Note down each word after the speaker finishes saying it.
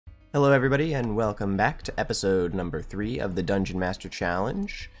Hello everybody and welcome back to episode number 3 of the Dungeon Master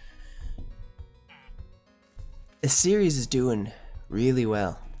Challenge. This series is doing really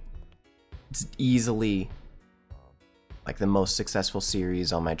well. It's easily like the most successful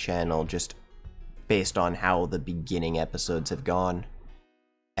series on my channel just based on how the beginning episodes have gone.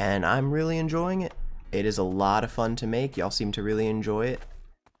 And I'm really enjoying it. It is a lot of fun to make. Y'all seem to really enjoy it.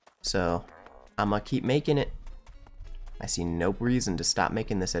 So I'm gonna keep making it. I see no reason to stop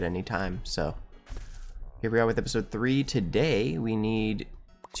making this at any time, so here we are with episode 3. Today we need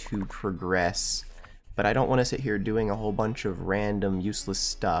to progress, but I don't want to sit here doing a whole bunch of random useless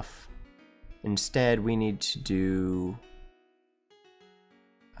stuff. Instead we need to do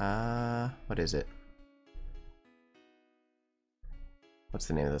what is it? What's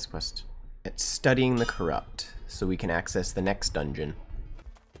the name of this quest? It's Studying the Corrupt, so we can access the next dungeon.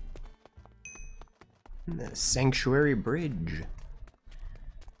 The Sanctuary Bridge.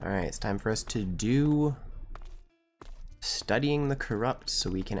 Alright, it's time for us to do Studying the Corrupt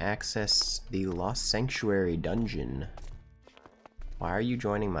so we can access the Lost Sanctuary dungeon. Why are you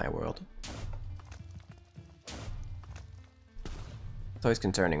joining my world? It's always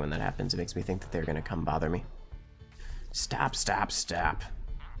concerning when that happens. It makes me think that they're gonna come bother me. Stop, stop, stop.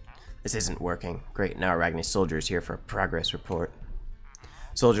 This isn't working. Great, now Ragni's soldier is here for a progress report.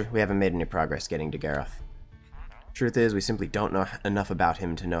 Soldier, we haven't made any progress getting to Gareth. Truth is, we simply don't know enough about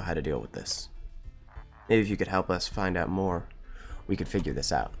him to know how to deal with this. Maybe if you could help us find out more, we could figure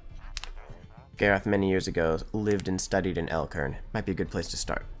this out. Gareth many years ago lived and studied in Elkhorn. Might be a good place to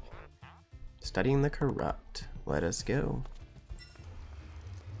start. Studying the Corrupt. Let us go.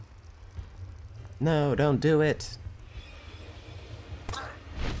 No, don't do it.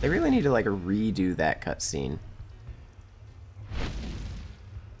 They really need to like redo that cutscene.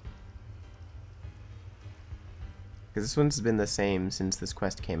 Because this one's been the same since this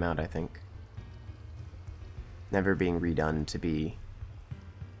quest came out, I think. Never being redone to be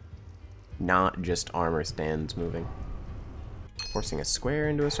not just armor stands moving. Forcing a square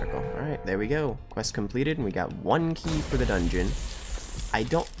into a circle. Alright, there we go. Quest completed, and we got 1 key for the dungeon. I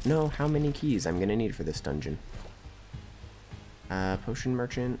don't know how many keys I'm gonna need for this dungeon. Potion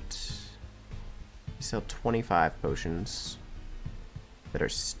merchant. We sell 25 potions that are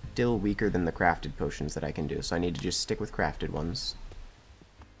still weaker than the crafted potions that I can do, so I need to just stick with crafted ones.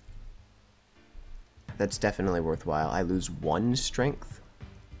 That's definitely worthwhile. I lose 1 strength,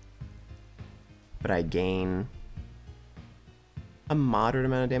 but I gain a moderate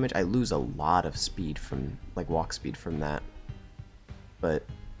amount of damage. I lose a lot of speed from, like, walk speed from that, but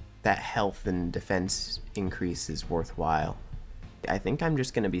that health and defense increase is worthwhile. I think I'm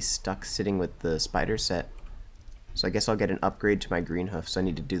just going to be stuck sitting with the spider set. So I guess I'll get an upgrade to my green hoof, so I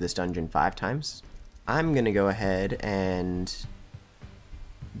need to do this dungeon 5 times. I'm gonna go ahead and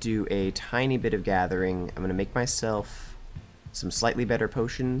do a tiny bit of gathering. I'm gonna make myself some slightly better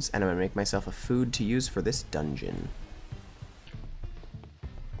potions, and I'm gonna make myself a food to use for this dungeon.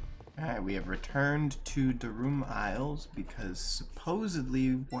 Alright, we have returned to Darum Isles because supposedly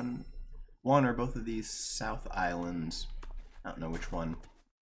one or both of these south islands, I don't know which one,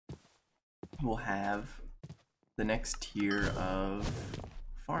 will have the next tier of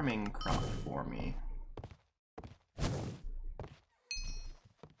farming crop for me.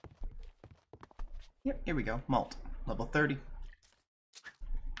 Yep, here we go. Malt. Level 30.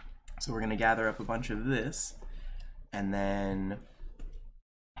 So we're going to gather up a bunch of this, and then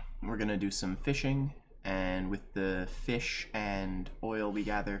we're going to do some fishing, and with the fish and oil we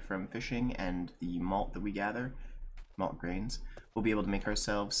gather from fishing and the malt that we gather, malt grains, we'll be able to make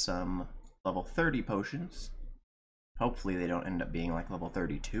ourselves some level 30 potions. Hopefully they don't end up being like level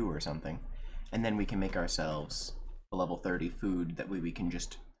 32 or something. And then we can make ourselves a level 30 food. That way we can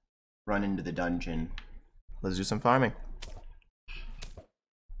just run into the dungeon. Let's do some farming.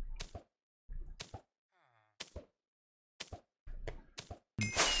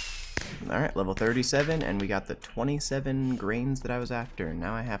 Alright, level 37, and we got the 27 grains that I was after.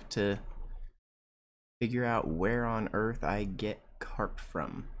 Now I have to figure out where on earth I get carp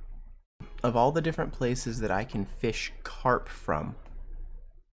from. Of all the different places that I can fish carp from,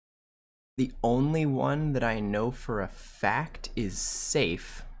 the only one that I know for a fact is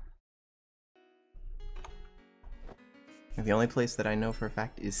safe. And the only place that I know for a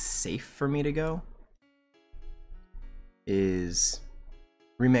fact is safe for me to go is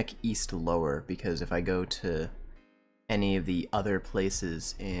Remek East Lower, because if I go to any of the other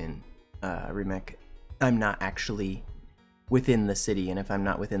places in Remek, I'm not actually within the city, and if I'm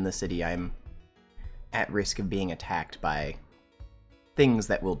not within the city, I'm at risk of being attacked by things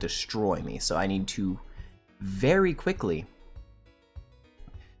that will destroy me. So I need to very quickly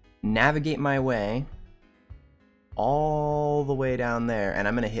navigate my way all the way down there, and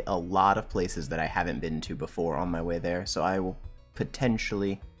I'm going to hit a lot of places that I haven't been to before on my way there, so I will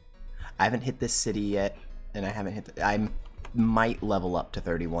potentially... I haven't hit this city yet, and I haven't hit... I might level up to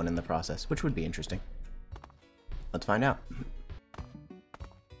 31 in the process, which would be interesting. Let's find out.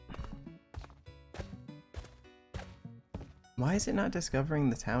 Why is it not discovering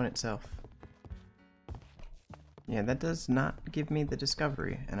the town itself? Yeah, that does not give me the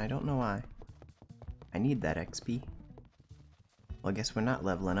discovery, and I don't know why. I need that XP. Well, I guess we're not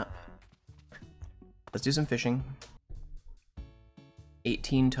leveling up. Let's do some fishing.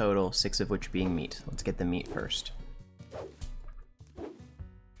 18 total, 6 of which being meat. Let's get the meat first.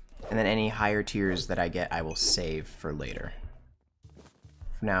 And then any higher tiers that I get, I will save for later.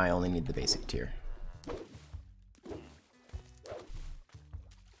 For now, I only need the basic tier.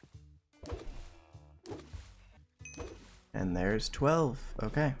 And there's 12.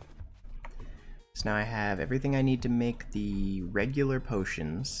 Okay. So now I have everything I need to make the regular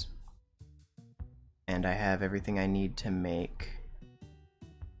potions. And I have everything I need to make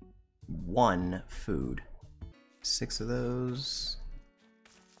 1 food. 6 of those.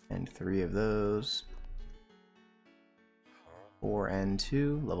 And 3 of those. 4 and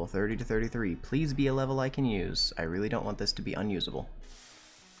 2. Level 30 to 33. Please be a level I can use. I really don't want this to be unusable.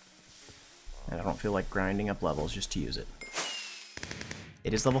 And I don't feel like grinding up levels just to use it.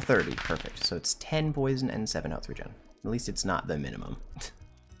 It is level 30. Perfect. So it's 10 poison and 7 health regen. At least it's not the minimum.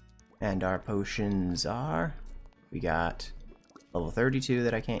 And our potions are... We got level 32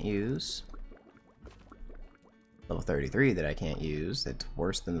 that I can't use. Level 33 that I can't use. That's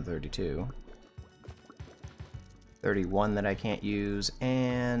worse than the 32. 31 that I can't use.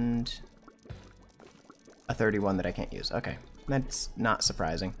 And... a 31 that I can't use. Okay. That's not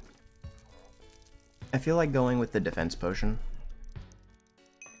surprising. I feel like going with the defense potion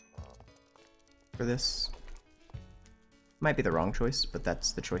for this might be the wrong choice, but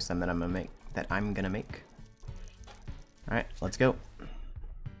that's the choice I'm gonna make. All right, let's go.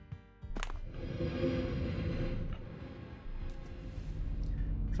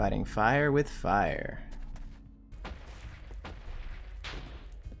 Fighting fire with fire.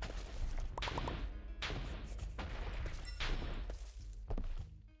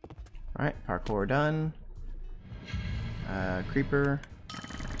 Alright, parkour done. Creeper.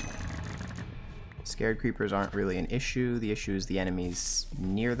 Scared creepers aren't really an issue. The issue is the enemies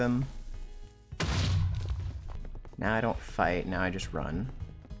near them. Now I don't fight, now I just run.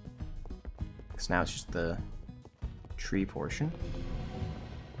 Because now it's just the tree portion.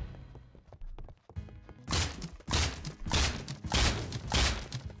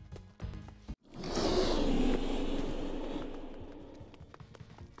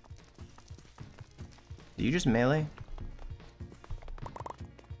 Do you just melee?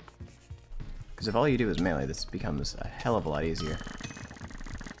 Because if all you do is melee, this becomes a hell of a lot easier.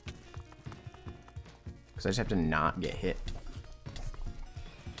 Because I just have to not get hit.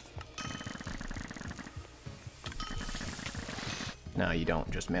 No, you don't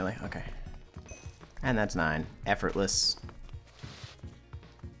just melee. Okay. And that's 9. Effortless.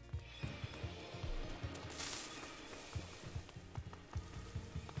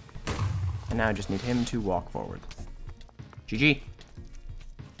 And now I just need him to walk forward. GG.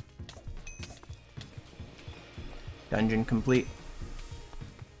 Dungeon complete.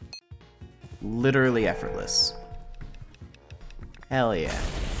 Literally effortless. Hell yeah.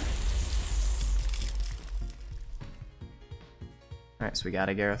 Alright, so we got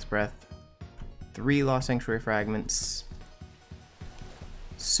a Gareth's Breath. 3 Lost Sanctuary Fragments.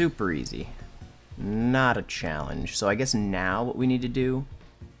 Super easy. Not a challenge. So I guess now what we need to do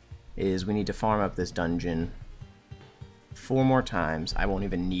is we need to farm up this dungeon 4 more times. I won't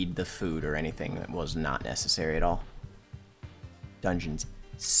even need the food or anything. That was not necessary at all. Dungeon's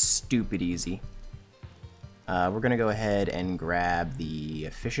stupid easy. We're gonna go ahead and grab the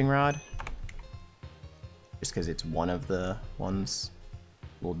fishing rod. Just because it's one of the ones.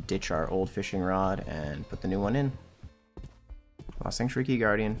 We'll ditch our old fishing rod and put the new one in. Lost Sanctuary Key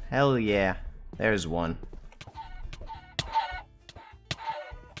Guardian. Hell yeah. There's one.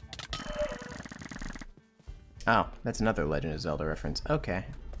 Oh, that's another Legend of Zelda reference. Okay.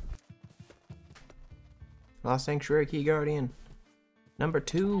 Lost Sanctuary Key Guardian. Number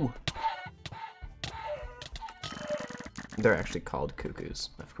 2. They're actually called cuckoos.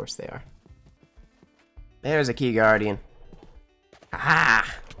 Of course they are. There's a Key Guardian.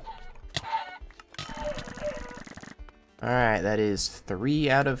 Ah! Alright, that is 3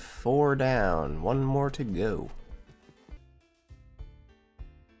 out of 4 down. 1 more to go.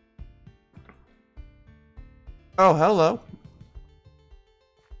 Oh, hello.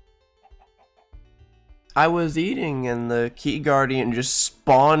 I was eating and the key guardian just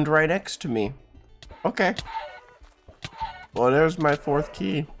spawned right next to me. Okay. Well, there's my 4th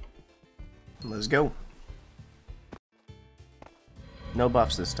key. Let's go. No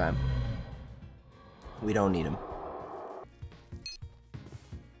buffs this time. We don't need them.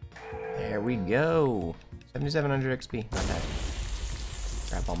 There we go. 7,700 XP. Not bad.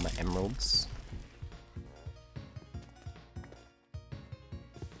 Grab all my emeralds.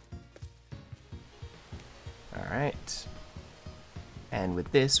 Alright. And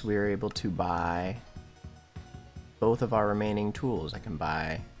with this, we're able to buy both of our remaining tools. I can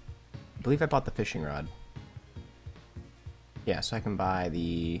buy... I believe I bought the fishing rod. Yeah, so I can buy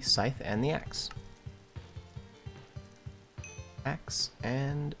the scythe and the axe. Axe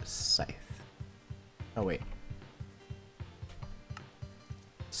and scythe. Oh, wait.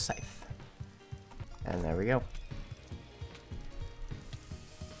 Scythe. And there we go.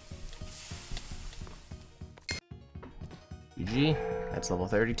 GG. That's level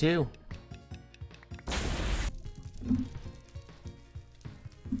 32.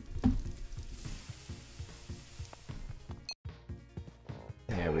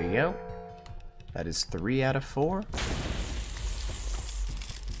 There we go. That is 3 out of 4.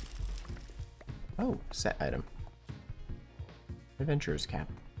 Oh, set item. Adventurer's cap.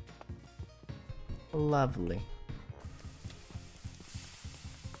 Lovely.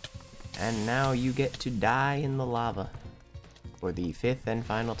 And now you get to die in the lava for the 5th and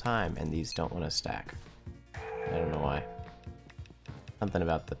final time, and these don't want to stack. I don't know why. Something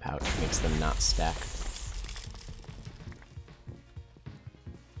about the pouch makes them not stack.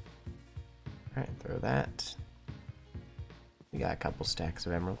 Alright, throw that. We got a couple stacks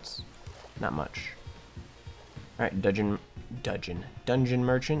of emeralds. Not much. Alright, Dungeon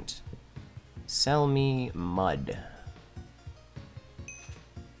Merchant. Sell me mud.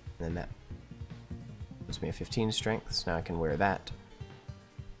 And then that gives me a 15 strength, so now I can wear that.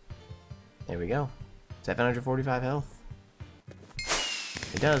 There we go. 745 health.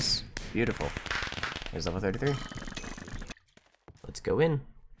 It does. Beautiful. Here's level 33. Let's go in.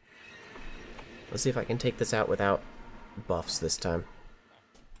 Let's see if I can take this out without buffs this time.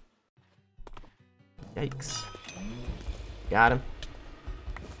 Yikes. Got him.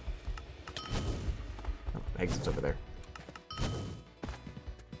 Oh, exit's over there.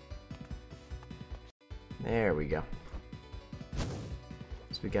 There we go.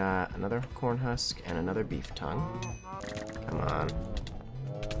 So we got another corn husk and another beef tongue. Come on.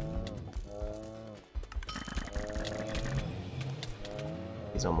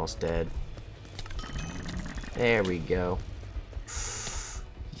 He's almost dead. There we go.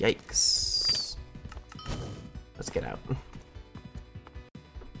 Yikes. Let's get out.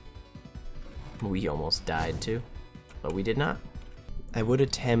 We almost died too, but we did not. I would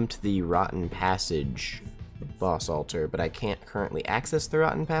attempt the Rotten Passage boss altar, but I can't currently access the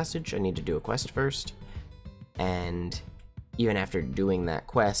Rotten Passage. I need to do a quest first, and even after doing that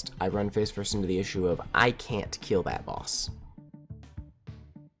quest, I run face first into the issue of I can't kill that boss.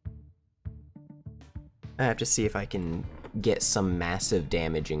 I have to see if I can get some massive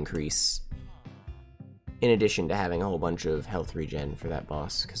damage increase in addition to having a whole bunch of health regen for that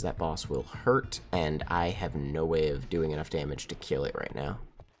boss, because that boss will hurt, and I have no way of doing enough damage to kill it right now.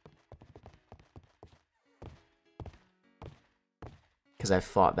 Because I've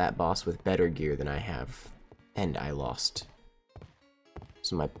fought that boss with better gear than I have, and I lost.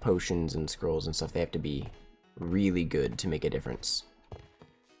 So my potions and scrolls and stuff, they have to be really good to make a difference.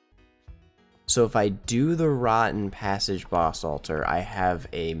 So if I do the Rotten Passage boss altar, I have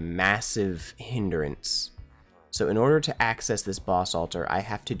a massive hindrance. So in order to access this boss altar, I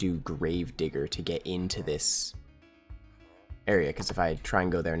have to do Gravedigger to get into this area, because if I try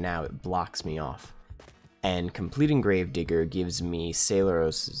and go there now, it blocks me off. And completing Gravedigger gives me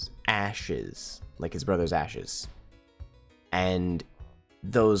Sailoros' ashes, like his brother's ashes. And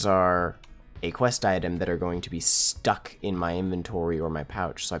those are a quest item that are going to be stuck in my inventory or my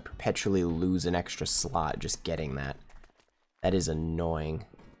pouch, so I perpetually lose an extra slot just getting that. That is annoying.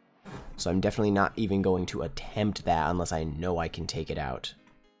 So I'm definitely not even going to attempt that unless I know I can take it out.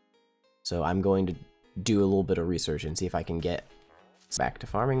 So I'm going to do a little bit of research and see if I can get back to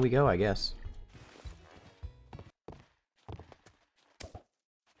farming we go, I guess.